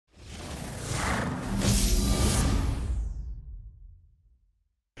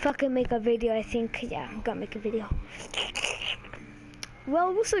fucking make a video, I think. Yeah, I'm gonna make a video.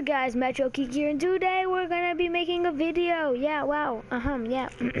 Well, what's up guys, Metro Geek here, and today we're gonna be making a video. Yeah, wow, yeah.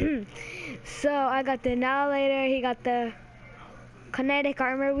 So, I got the annihilator, he got the kinetic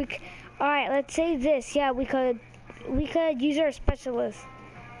armor. Alright, let's say this. Yeah, we could use our specialist.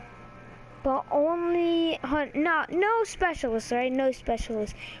 But only, no specialist, right? No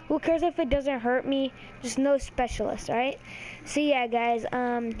specialist. Who cares if it doesn't hurt me? Just no specialist, right? So yeah, guys,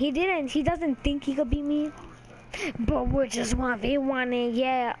 he doesn't think he could beat me. But we're just 1v1ing,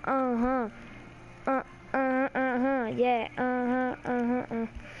 yeah, yeah,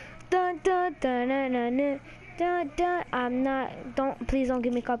 dun dun dun dun dun dun dun. Please don't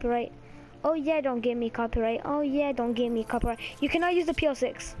give me copyright. Oh yeah, don't give me copyright. Oh yeah, don't give me copyright. You cannot use the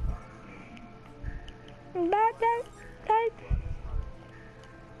PL6.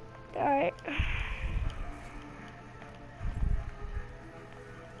 Alright.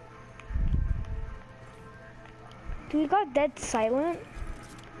 Do we got dead silent?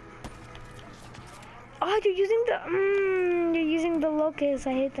 Oh, you're using the locust.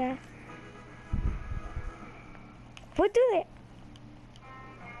 I hate that. What do they?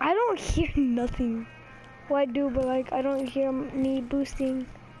 I don't hear nothing. Well, I do, but like I don't hear me boosting.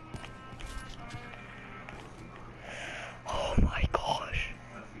 Oh my gosh.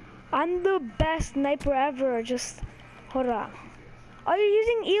 I'm the best sniper ever. Just hold up. Are you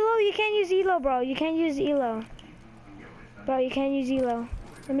using Elo? You can't use Elo, bro. You can't use Elo. Bro, you can't use Elo.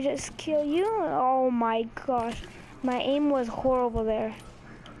 Let me just kill you. Oh my gosh. My aim was horrible there.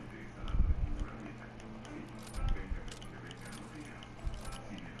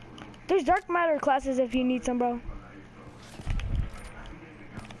 There's dark matter classes if you need some, bro.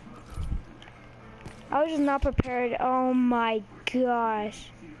 I was just not prepared. Oh my gosh.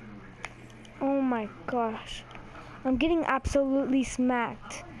 Oh my gosh. I'm getting absolutely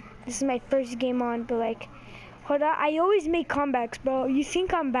smacked. This is my first game on, but like, hold on. I always make comebacks, bro. You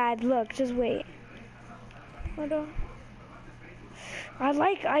think I'm bad? Look, just wait. Hold on.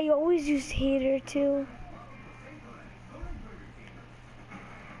 I always use hater too.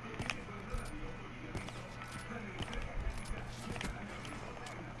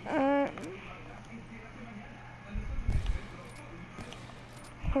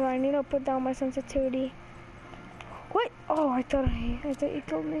 Hold on, I need to put down my sensitivity. What? Oh, I thought he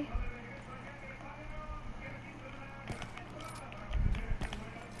killed me.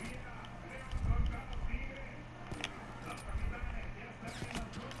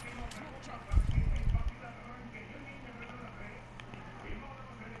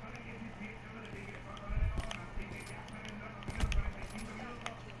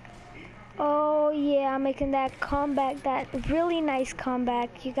 Oh yeah, I'm making that comeback, that really nice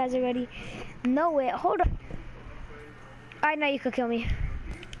comeback. You guys already know it. Hold on. Alright, now you could kill me.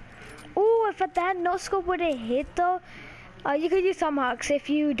 Ooh, if that no scope would have hit though, you could use tomahawks. If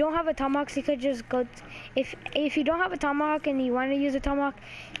you don't have a tomahawk, you could just go. If you don't have a tomahawk and you want to use a tomahawk,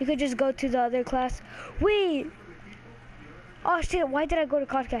 you could just go to the other class. Wait. Oh shit! Why did I go to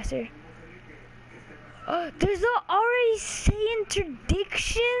Codcaster? There's already say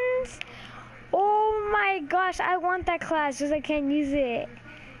interdictions. Oh my gosh, I want that class, just I can't use it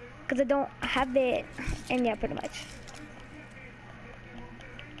because I don't have it. And yeah, pretty much.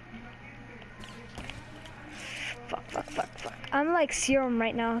 Fuck. I'm like Serum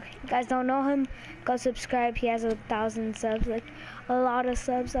right now. You guys don't know him? Go subscribe. He has 1,000 subs, like a lot of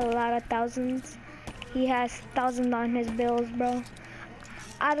subs, a lot of thousands. He has thousands on his bills, bro.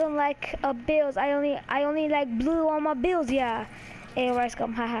 I don't like bills. I only like blue on my bills. Yeah. Hey, rice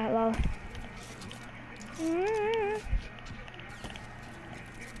gum. Haha. Lol.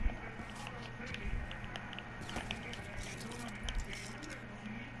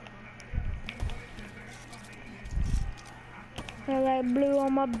 I like blue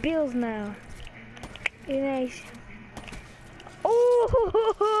on my bills now. Nice.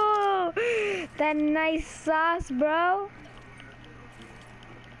 Oh, that nice sauce, bro.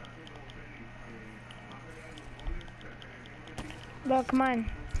 Bro, come on.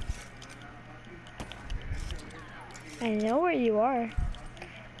 I know where you are.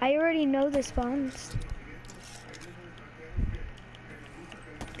 I already know the spawns.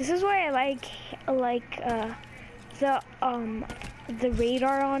 This is why I like the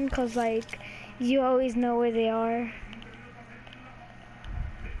radar on, cause like you always know where they are.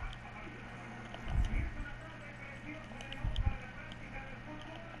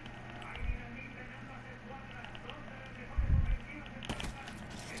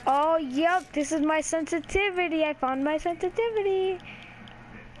 Oh, yep, this is my sensitivity. I found my sensitivity.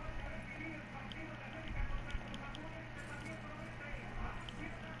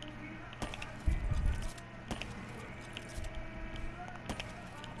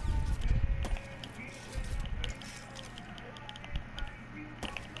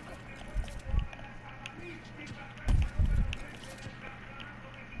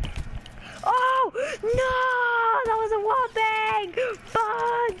 No, that was a wall bang.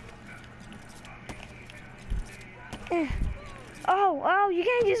 Fuck. Oh, you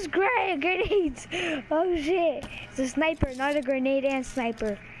can't use grenades. Oh shit. It's a sniper, not a grenade and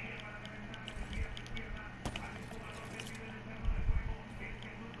sniper.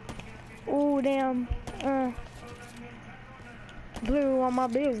 Oh damn. Blue on my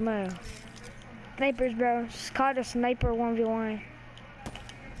bills now. Snipers, bro. Just caught a sniper 1v1.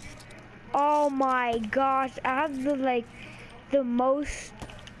 Oh my gosh. I have the most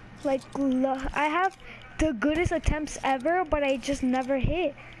I have the goodest attempts ever, but I just never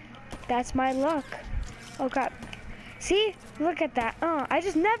hit. That's my luck. Oh god. See? Look at that. I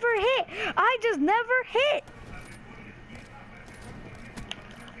just never hit. I just never hit.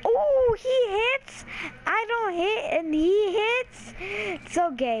 Oh, he hits. I don't hit and he hits. It's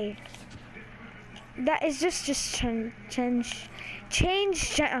okay. That is just change.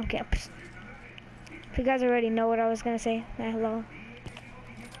 Okay. If you guys already know what I was gonna say. Hello.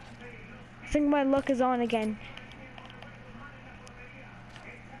 I think my luck is on again.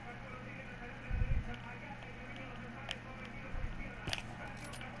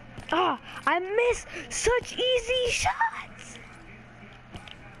 I missed such easy shots.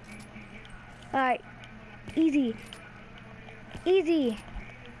 Alright, easy.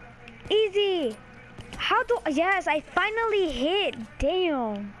 Yes, I finally hit.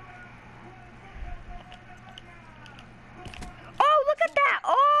 Damn. Oh, look at that.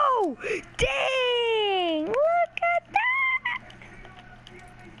 Oh, dang. Look at that.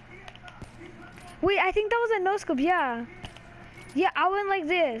 Wait, I think that was a no-scope. Yeah, I went like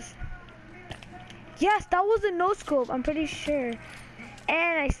this. Yes, that was a no-scope. I'm pretty sure.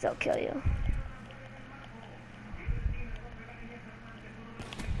 And I still kill you.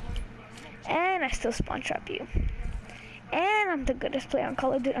 And I still spawn trap you. And I'm the goodest player on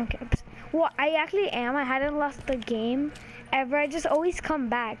Call of Duty. Okay. Well, I actually am. I hadn't lost the game ever. I just always come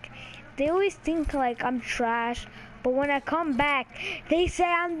back. They always think like I'm trash, but when I come back, they say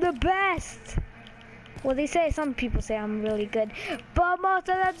I'm the best. Well, some people say I'm really good, but most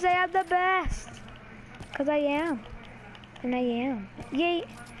of them say I'm the best. Cause I am. And I am. Yay.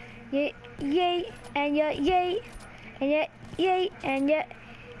 Yay. Yay. And yay. Yay. And yay. Yay. And yay.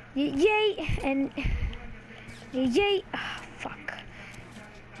 Yay. And yay. Oh, fuck.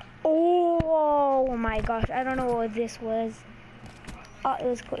 Oh my gosh. I don't know what this was. Oh, it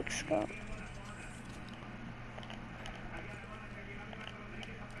was quick scope.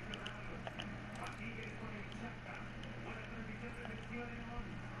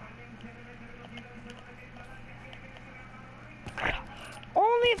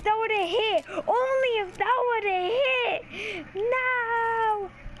 Only if that would have hit. Only if that would have hit. No.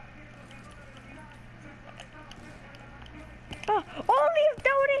 Oh, only if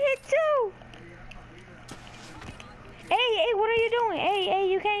that would have hit too. Hey, what are you doing?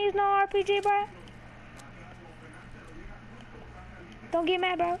 Hey, you can't use no RPG, bro. Don't get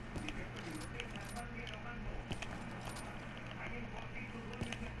mad, bro.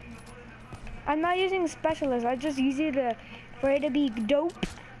 I'm not using specialist. I just use it for it to be dope.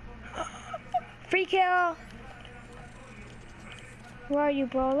 Free kill. Where are you,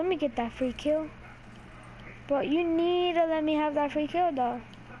 bro? Let me get that free kill. Bro, you need to let me have that free kill, though.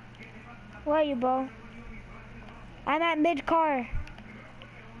 Where are you, bro? I'm at mid-car.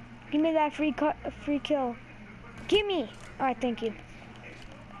 Give me that free kill. Give me. All right, thank you.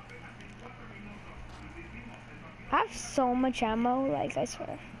 I have so much ammo, like, I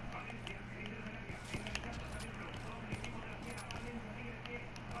swear.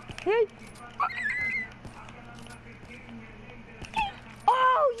 Hey.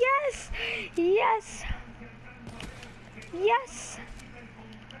 Oh, yes! Yes! Yes!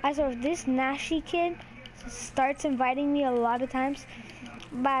 I swear, if this Nashi kid starts inviting me a lot of times,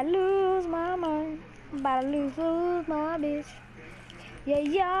 but I lose my mind, but I lose my bitch. Yeah.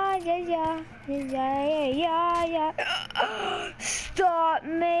 Stop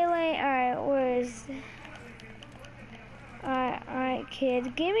melee. Alright, where is it? Alright,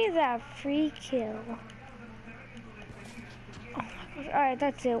 kid, give me that free kill. Oh my gosh, alright,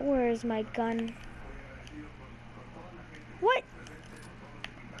 that's it. Where is my gun? What?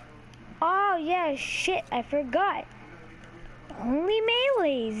 Oh yeah, shit, I forgot. Only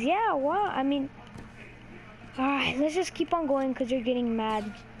melees, yeah, wow, I mean. Alright, let's just keep on going because you're getting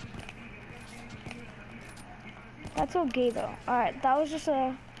mad. That's okay though. Alright, that was just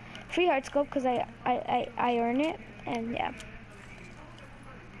a free hard scope because I earned it, and yeah.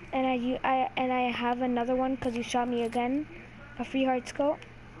 And I have another one because you shot me again. A free hard scope.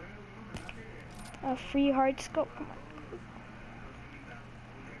 A free hard scope. Come on.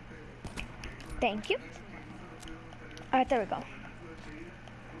 Thank you. Alright, there we go.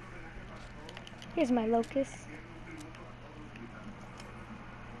 Here's my locust.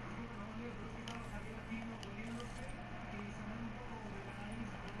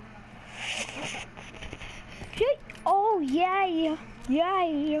 Oh, yeah.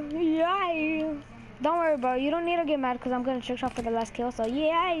 Don't worry, bro. You don't need to get mad because I'm going to trick shot for the last kill. So,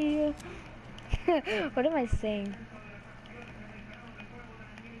 yeah. What am I saying?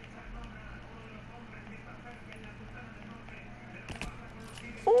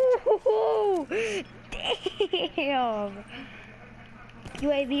 Ooh, damn.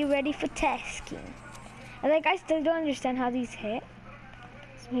 UAV ready for tasking. And like, I still don't understand how these hit.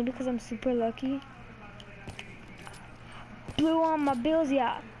 So maybe because I'm super lucky. Blue on my bills,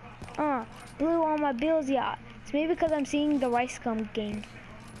 yeah. Blue on my bills, yeah. It's maybe because I'm seeing the rice scum gang.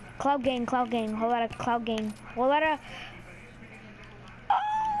 Cloud gang, whole lot of cloud gang. Whole lot of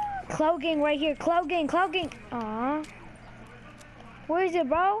cloud gang right here. Cloud gang. Aw. Where is it,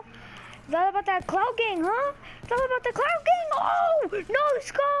 bro? It's all about that cloud gang, huh? It's all about the cloud gang. Oh, no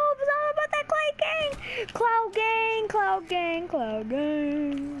scope. It's all about that cloud gang. Cloud gang.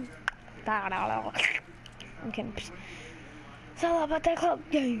 I'm kidding. It's all about that cloud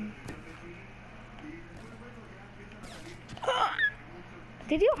gang.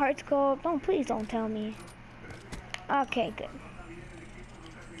 Did you hard scope? Don't, please don't tell me. Okay, good.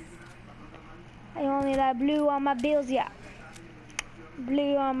 I only like blue on my bills, yeah.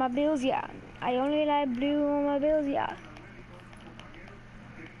 Blue on my bills, yeah. I only like blue on my bills, yeah.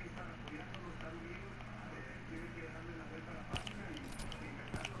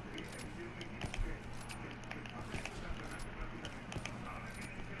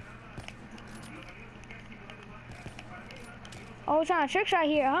 Oh, trying to trick shot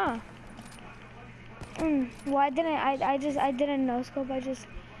here, huh? Well, I didn't no scope. I just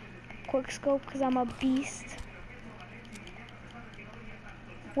quick scope because I'm a beast.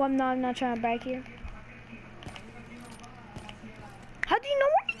 Well, I'm not trying to brag here. How do you know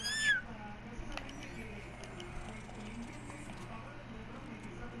what?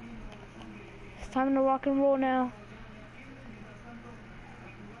 It's time to rock and roll now.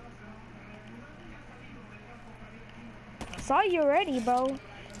 Saw you already, bro.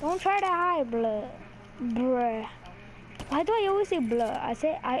 Don't try to hide, bruh. Why do I always say blah?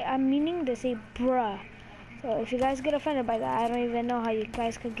 I'm meaning to say bruh. So if you guys get offended by that, I don't even know how you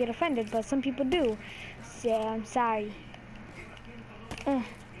guys could get offended, but some people do. So I'm sorry. I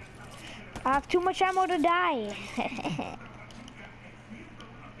have too much ammo to die.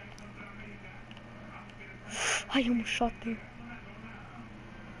 I almost shot there.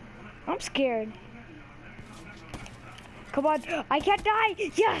 I'm scared. Come on, I can't die.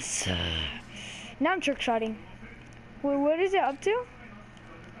 Yes. Now I'm trick shotting. Wait, what is it up to?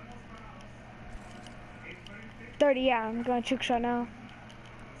 30, yeah, I'm gonna trick shot now.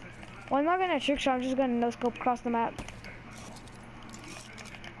 Well, I'm not gonna trick shot, I'm just gonna no scope across the map.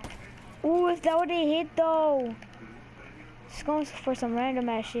 Ooh, if that would've hit though. Just going for some random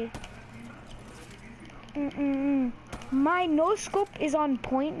ass shit. My no scope is on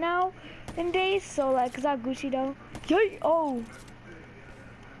point now in days, so like, it's not Gucci though. Yay! Oh!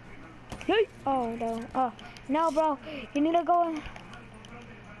 Yay! Oh no! Oh no, bro! You need to go in.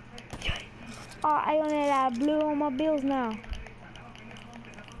 Yay! Oh, I only have blue on my bills now.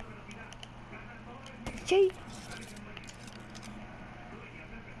 Yay!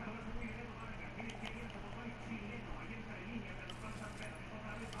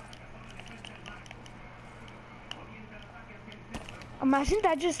 Imagine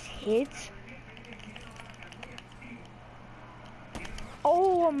that just hits.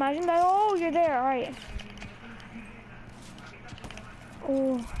 Oh, imagine that. Oh, you're there. All right.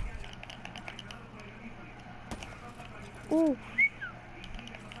 Oh. Ooh.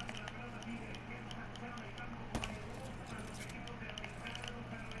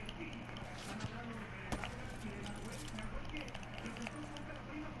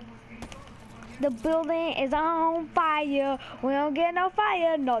 The building is on fire. We don't get no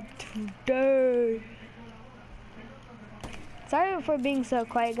fire, not today. Sorry for being so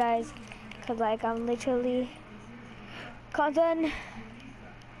quiet, guys. Cause like I'm literally content.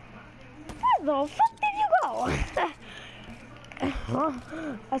 Where the fuck did you go?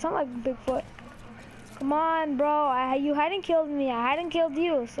 I sound like Bigfoot. Come on, bro. You hadn't killed me. I hadn't killed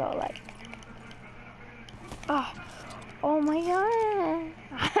you. So like, oh my god.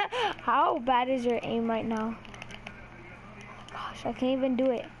 How bad is your aim right now? Gosh, I can't even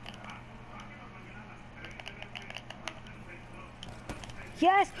do it.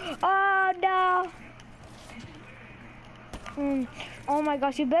 Yes. Oh no. Oh my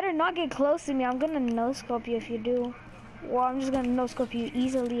gosh, you better not get close to me. I'm gonna no-scope you if you do. Well, I'm just gonna no-scope you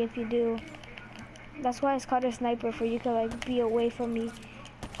easily if you do. That's why it's called a sniper, for you to like be away from me.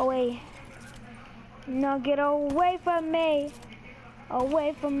 Away. No, get away from me.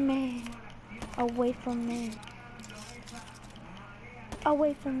 Away from me. Away from me.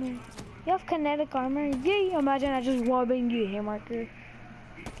 Away from me. You have kinetic armor? Yeah, imagine I just wobbing you, hair marker.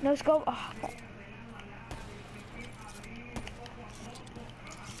 No scope. Oh, fuck.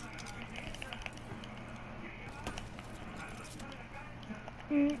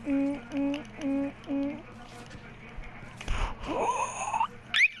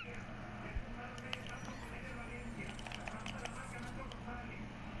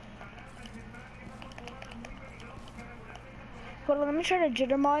 Hold on, let me try the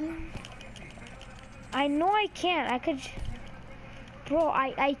jitter mod. I know I can't. I could, bro.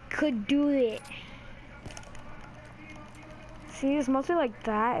 I could do it. See, it's mostly like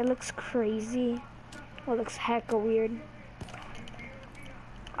that. It looks crazy. Oh, it looks hecka weird.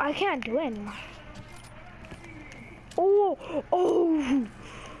 I can't do it anymore. Oh,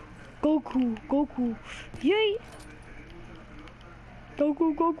 Goku, yay!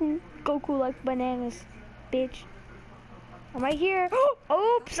 Goku like bananas, bitch. I'm right here.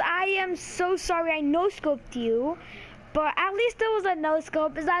 Oops, I am so sorry. I no-scoped you, but at least there was a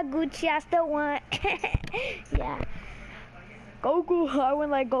no-scope. Is that Gucci? I still want. Yeah. Goku, I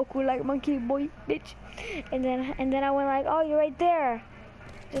went like Goku, like monkey boy, bitch. And then I went like, oh, you're right there.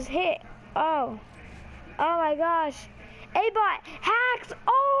 Just hit. Oh my gosh. A-bot hacks.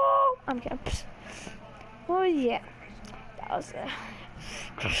 Oh, I'm kidding. Oh yeah. That was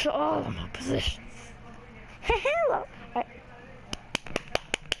crush all of my positions. Hello. Right.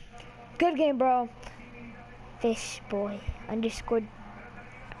 Good game, bro. Fish boy _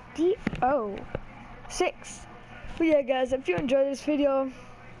 DO6. But yeah, guys, if you enjoyed this video,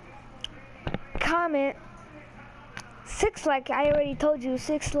 comment 6 likes. I already told you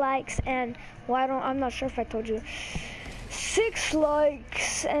 6 likes, and well, I'm not sure if I told you 6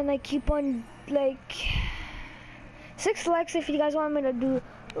 likes, and I keep on like 6 likes if you guys want me to do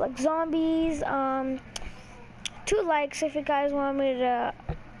like zombies. 2 likes if you guys want me to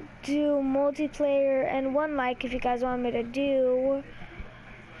do multiplayer, and 1 like if you guys want me to do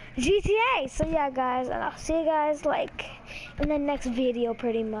GTA. So yeah, guys, and I'll see you guys like in the next video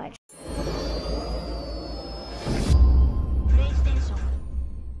pretty much.